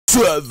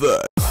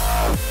Trevor.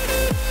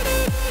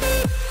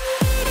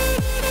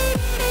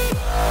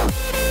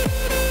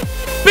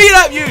 Beat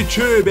up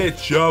YouTube,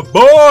 it's your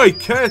boy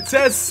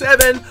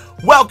Curtis7.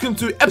 Welcome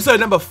to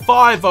episode number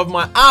 5 of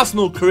my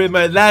Arsenal career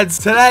mode, lads.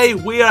 Today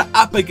we are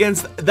up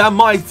against the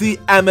mighty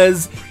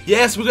Hammers.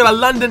 Yes, we've got a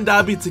London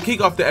derby to kick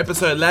off the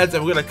episode, lads,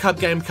 and we've got a cup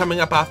game coming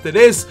up after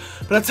this.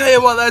 But I tell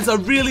you what, lads, I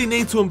really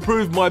need to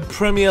improve my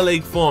Premier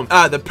League form.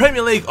 The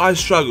Premier League, I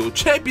struggle.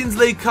 Champions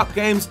League cup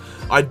games,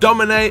 I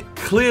dominate,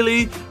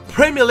 clearly.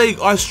 Premier League,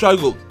 I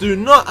struggle. Do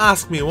not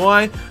ask me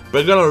why.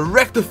 We're going to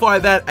rectify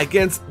that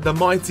against the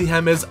mighty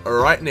Hammers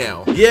right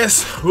now.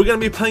 Yes, we're going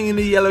to be playing in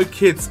the yellow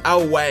kits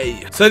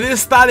away. So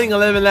this starting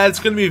 11, lads,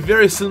 is going to be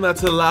very similar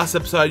to the last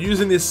episode,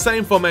 using this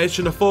same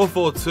formation, a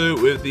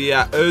 4-4-2, with the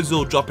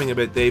Ozil dropping a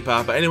bit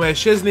deeper. But anyway,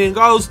 Szczesny in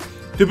goals,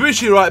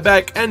 Debussy right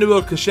back, and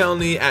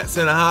Koscielny at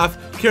centre half,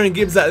 Kieran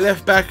Gibbs at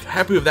left back,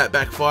 happy with that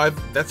back five,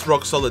 that's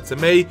rock solid to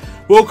me.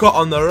 Walcott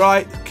on the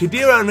right,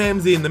 Khedira and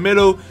Ramsey in the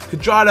middle,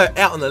 Cuadrado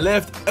out on the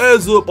left,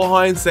 Ozil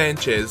behind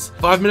Sanchez.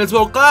 5 minutes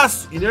world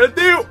class, you know the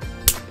deal.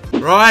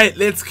 Right,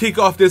 let's kick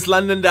off this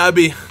London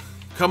derby.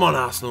 Come on,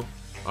 Arsenal.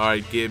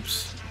 Alright,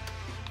 Gibbs,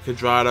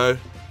 Cuadrado,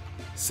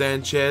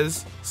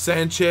 Sanchez,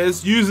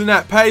 using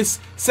that pace,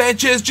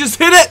 Sanchez, just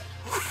hit it!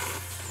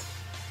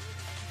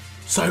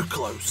 So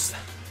close.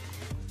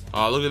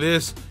 Oh, look at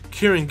this.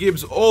 Kieran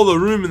Gibbs, all the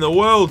room in the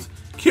world.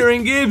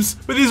 Kieran Gibbs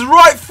with his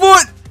right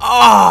foot.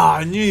 Ah,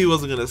 I knew he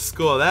wasn't going to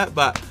score that,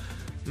 but,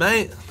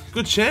 mate,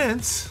 good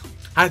chance.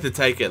 I had to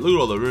take it. Look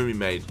at all the room he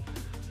made.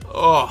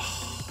 Oh,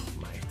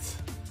 mate.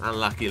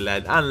 Unlucky,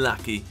 lad.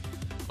 Unlucky.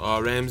 Oh,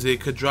 Ramsey,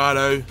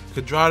 Cuadrado.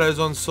 Cuadrado's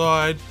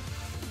onside.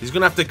 He's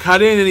going to have to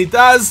cut in, and he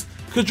does.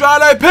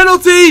 Cuadrado,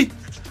 penalty.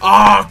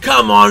 Oh,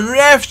 come on,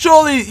 ref.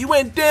 Surely he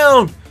went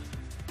down.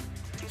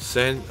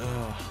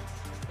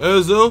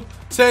 Ozil.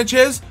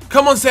 Sanchez,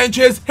 come on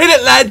Sanchez, hit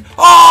it lad!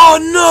 Oh,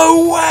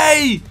 no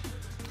way!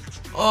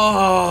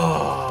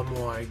 Oh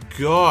my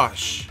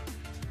gosh.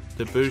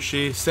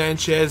 Debussy,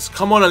 Sanchez,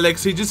 come on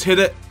Alexi, just hit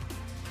it.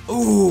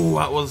 Ooh,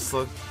 that was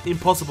an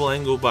impossible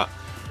angle, but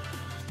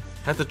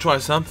had to try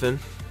something.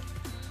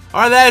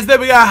 Alright lads, there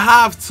we go,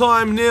 half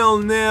time,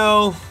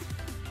 0-0.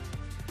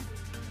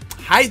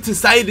 Hate to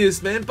say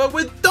this, man, but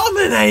we're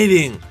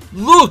dominating.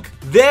 Look,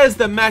 there's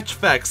the match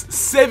facts.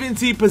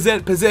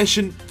 70%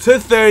 possession to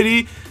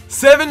 30.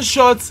 7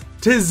 shots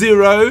to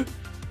 0,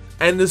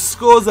 and the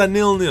scores are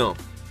 0-0.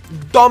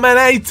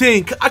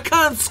 Dominating. I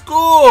can't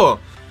score.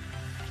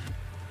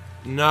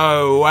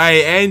 No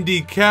way, Andy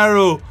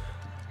Carroll.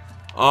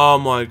 Oh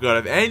my god,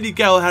 if Andy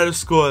Carroll had to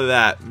score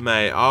that,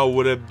 mate, I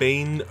would have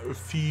been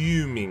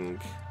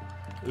fuming.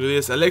 Look at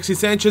this, Alexis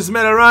Sanchez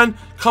made a run.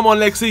 Come on,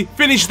 Lexi,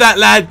 finish that,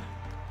 lad.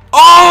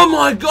 Oh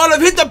my god,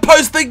 I've hit the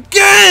post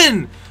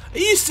again. Are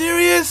you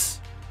serious?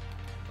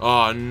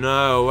 Oh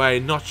no way,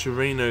 not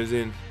Chirino's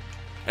in.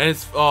 And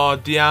it's, oh,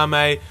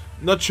 Diame,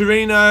 not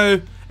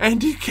Chirino,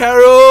 Andy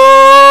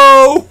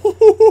Carroll!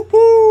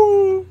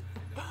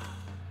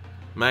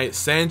 Mate,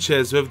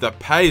 Sanchez with the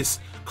pace.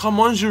 Come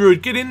on,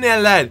 Giroud, get in there,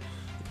 lad.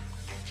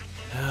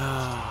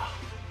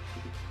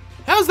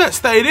 How's that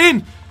stayed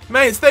in?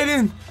 Mate, it stayed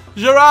in.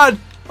 Gerard,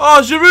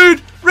 oh,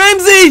 Giroud,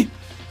 Ramsey!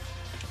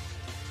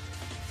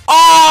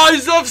 Oh,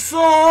 he's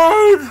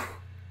offside!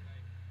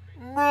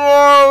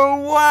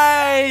 No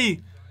way!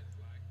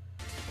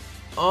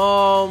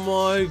 Oh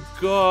my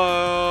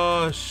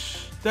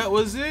gosh, that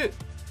was it.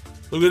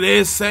 Look at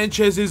this,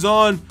 Sanchez is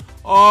on.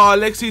 Oh,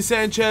 Alexis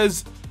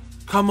Sanchez,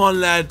 come on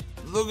lad,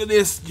 look at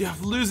this, you're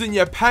losing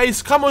your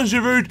pace. Come on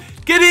Giroud,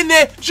 get in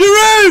there,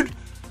 Giroud!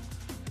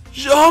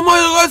 Oh my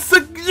god,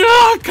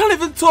 I can't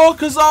even talk,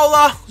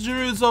 Cazorla.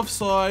 Giroud's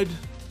offside.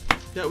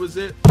 That was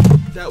it,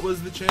 that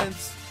was the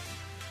chance.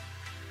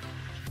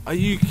 Are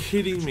you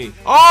kidding me?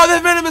 Oh,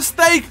 they've made a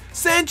mistake,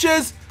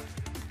 Sanchez,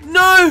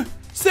 no,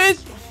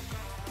 Sanchez.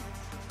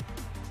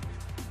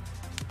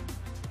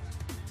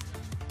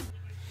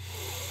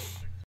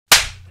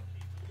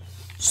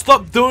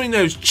 Stop doing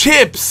those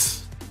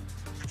chips!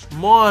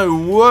 My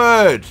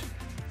word!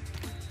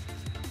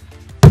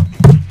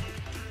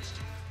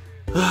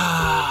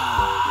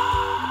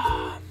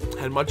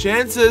 Had my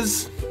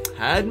chances.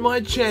 Had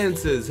my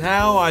chances.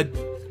 How I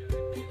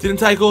didn't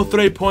take all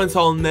 3 points,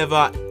 I'll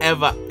never,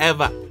 ever,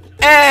 ever,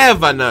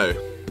 ever know.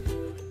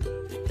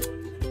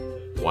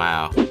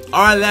 Wow.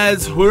 Alright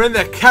lads, we're in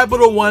the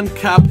Capital One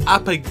Cup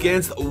up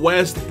against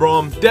West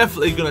Brom.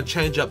 Definitely going to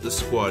change up the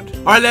squad.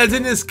 Alright lads,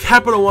 in this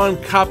Capital One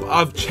Cup,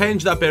 I've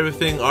changed up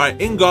everything.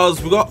 Alright, in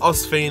goals, we got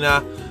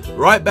Osfina.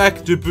 Right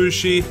back,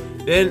 Debussy.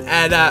 Then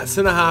at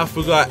centre half,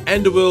 we got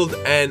Underworld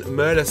and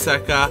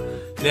Mertesacker.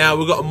 Now,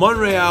 we've got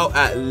Monreal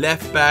at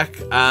left back,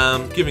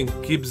 giving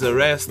Gibbs a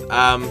rest.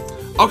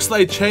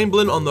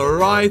 Oxlade-Chamberlain on the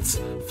right.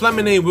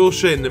 Flamini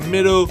Wilshire in the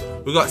middle.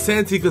 We've got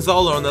Santi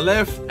Cazorla on the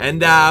left.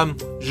 And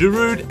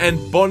Giroud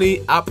and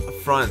Bonnie up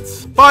front.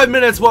 5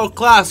 minutes world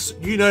class.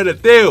 You know the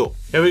deal.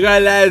 Here we go,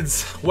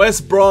 lads.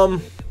 West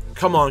Brom.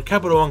 Come on,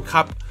 Capital One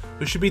Cup.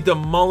 We should be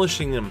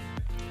demolishing them.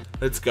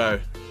 Let's go.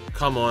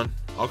 Come on.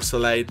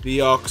 Oxlade. The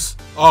Ox.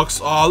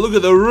 Oh, look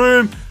at the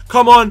room.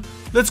 Come on.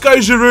 Let's go,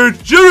 Giroud.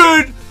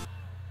 Giroud!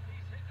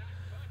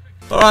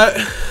 Alright.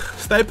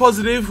 Stay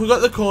positive. We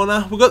got the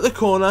corner. We got the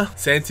corner.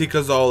 Santi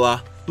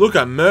Cazorla. Look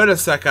at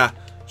Monstercat.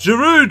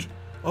 Giroud!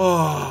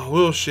 Oh,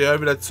 Wilshere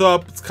over the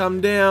top. It's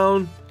come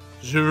down.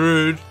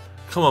 Giroud.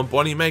 Come on,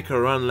 Bonnie. Make a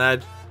run,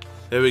 lad.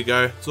 There we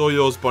go. It's all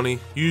yours, Bonnie.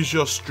 Use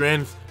your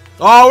strength.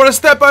 Oh, what a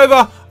step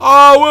over.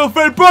 Oh,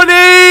 Wilfred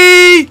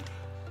Bonnie!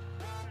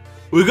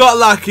 We got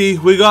lucky.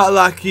 We got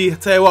lucky. I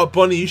tell you what,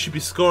 Bonnie, you should be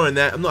scoring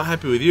that. I'm not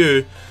happy with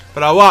you.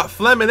 But I what?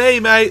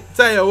 Flemini, mate.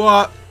 Tell you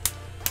what.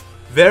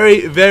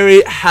 Very,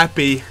 very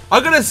happy.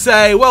 I'm going to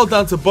say, well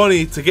done to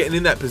Bonnie to getting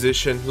in that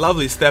position.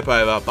 Lovely step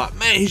over. But,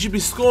 man, he should be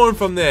scoring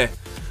from there.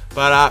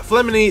 But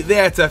Flemini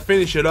there to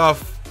finish it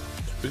off.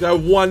 We go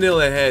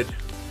 1-0 ahead.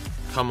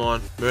 Come on.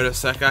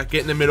 Monstercat.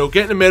 Get in the middle.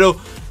 Get in the middle.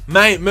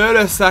 Mate,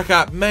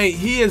 Monstercat. Mate,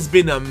 he has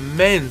been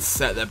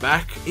immense at the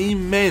back.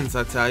 Immense,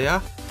 I tell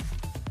ya.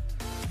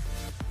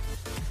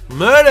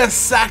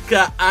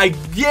 Monstercat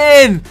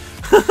again.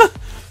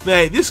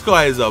 Mate, this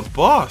guy is a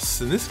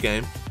boss in this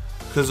game.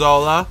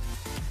 Cazorla.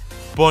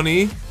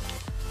 Bonnie.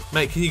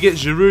 Mate, can you get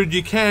Giroud?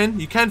 You can.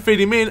 You can feed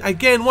him in.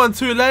 Again,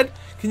 1-2, lad.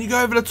 Can you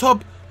go over the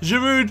top?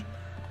 Giroud.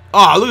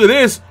 Ah, oh, look at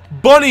this.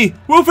 Bonnie.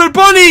 Wilfred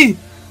Bonnie.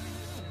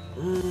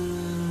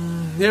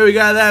 Here we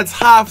go. That's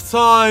half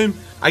time.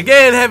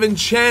 Again, having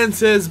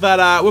chances,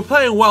 but we're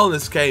playing well in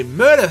this game.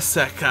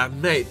 Monstercat,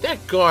 mate. That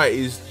guy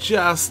is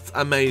just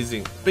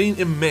amazing. Been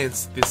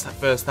immense this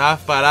first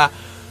half, but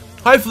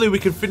hopefully we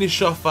can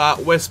finish off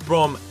West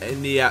Brom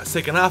in the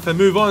second half and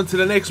move on to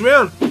the next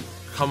round.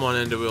 Come on,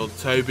 Underworld.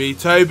 Toby.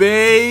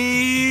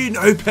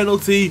 No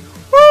penalty.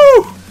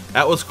 Woo!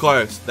 That was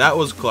close. That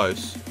was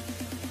close.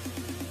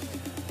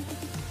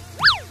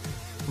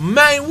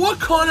 Man, what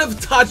kind of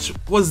touch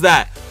was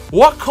that?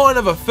 What kind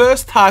of a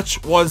first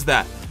touch was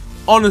that?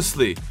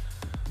 Honestly.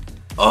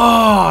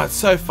 Oh, it's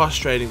so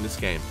frustrating, this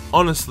game.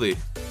 Honestly.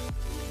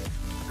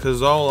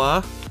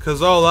 Cazorla.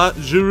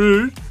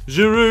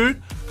 Giroud.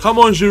 Come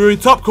on,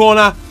 Giroud. Top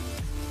corner.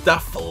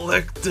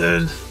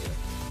 Deflected.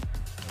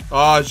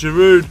 Oh,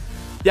 Giroud.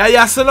 Yeah,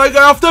 Sanogo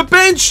off the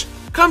bench.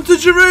 Come to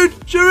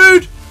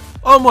Giroud.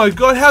 Oh my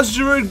god, how's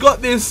Giroud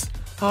got this?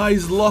 Oh,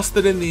 he's lost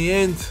it in the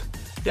end.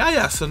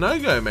 Yeah,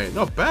 Sanogo, mate.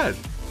 Not bad.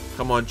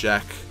 Come on,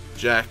 Jack.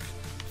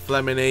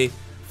 Flemini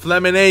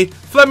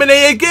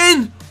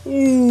again.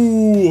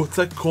 Ooh, it's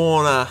a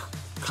corner.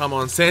 Come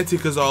on, Santi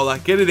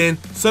Cazorla. Get it in.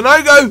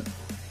 Sanogo.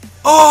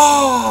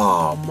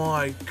 Oh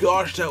my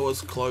gosh, that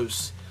was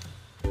close.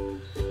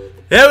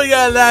 There we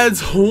go,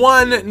 lads.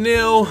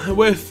 1-0.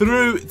 We're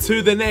through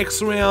to the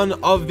next round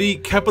of the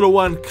Capital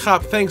One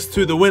Cup. Thanks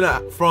to the winner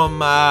from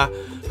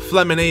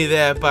Flemini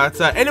there. But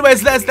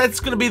anyways, lads, that's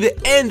going to be the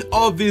end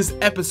of this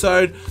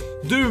episode.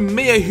 Do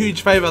me a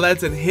huge favor,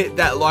 lads, and hit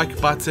that like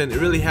button. It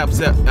really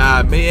helps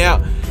out me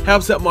out.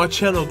 Helps out my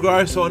channel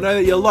grow. So I know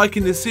that you're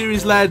liking this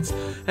series, lads.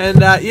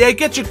 And yeah,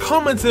 get your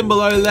comments in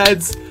below,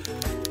 lads.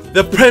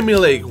 The Premier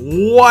League,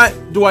 what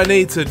do I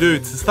need to do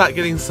to start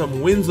getting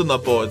some wins on the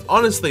board?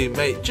 Honestly,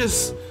 mate,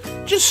 just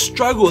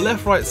struggle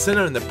left, right,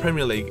 center in the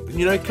Premier League.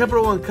 You know,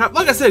 Capital One Cup,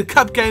 like I said,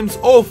 cup games,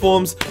 all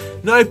forms,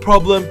 no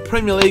problem.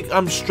 Premier League,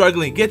 I'm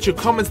struggling. Get your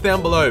comments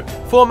down below.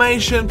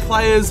 Formation,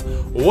 players,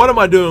 what am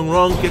I doing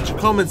wrong? Get your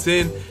comments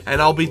in,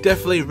 and I'll be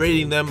definitely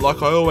reading them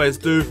like I always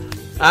do.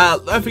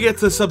 Don't forget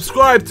to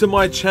subscribe to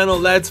my channel,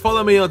 lads.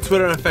 Follow me on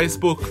Twitter and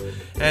Facebook.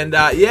 And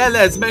yeah,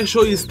 lads, make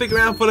sure you stick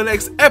around for the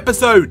next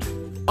episode.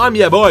 I'm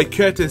your boy,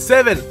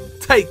 Curtis7.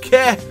 Take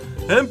care,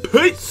 and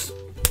peace!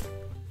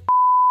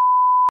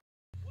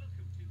 Welcome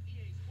to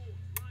EA Sports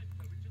live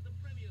coverage of the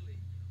Premier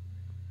League.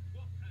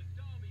 What a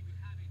derby we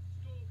have in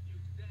store for you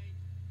today.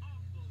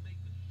 Arsenal make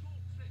the short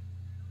trip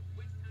to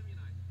West Ham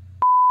United.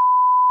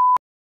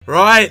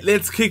 Right,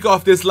 let's kick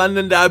off this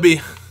London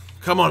derby.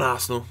 Come on,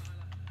 Arsenal.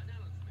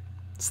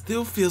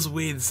 Still feels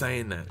weird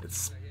saying that.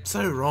 It's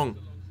so wrong.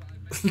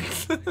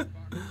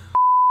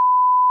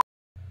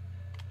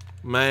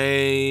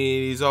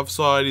 Mate, he's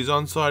offside, he's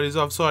onside, he's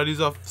offside, he's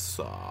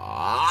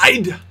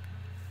offside.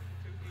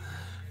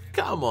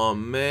 Come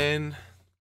on, man.